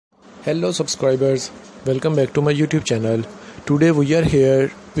Hello subscribers, welcome back to my YouTube channel. Today we are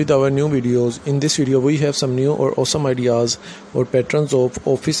here with our new videos. In this video we have some new or awesome ideas or patterns of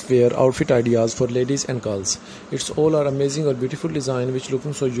office wear outfit ideas for ladies and girls. It's all our amazing or beautiful design which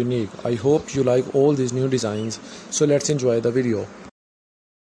looking so unique. I hope you like all these new designs. So let's enjoy the video.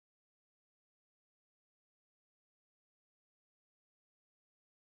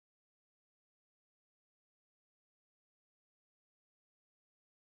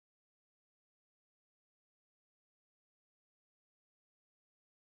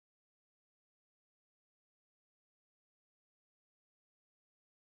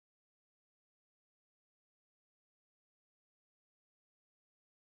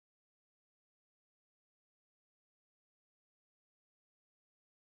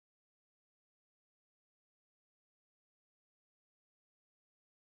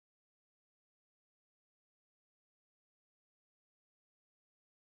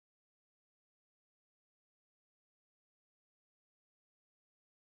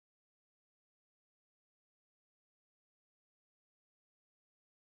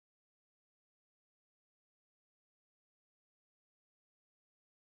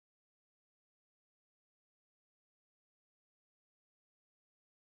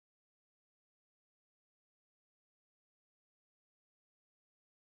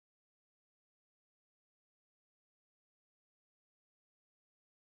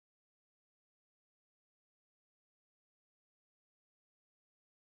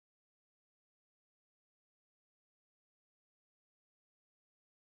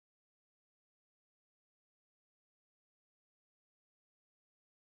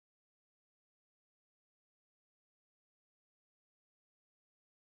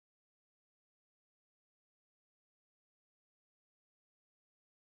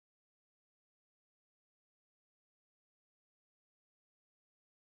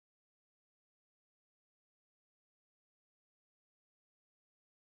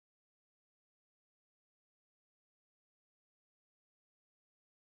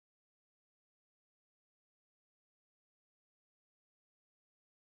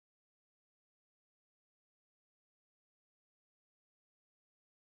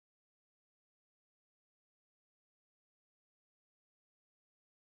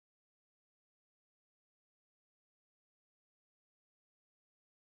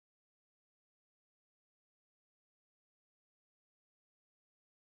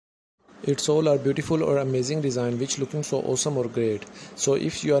 It's all our beautiful or amazing design which looking so awesome or great. So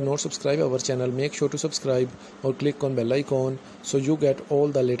if you are not subscribed our channel, make sure to subscribe or click on bell icon so you get all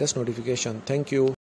the latest notification. Thank you.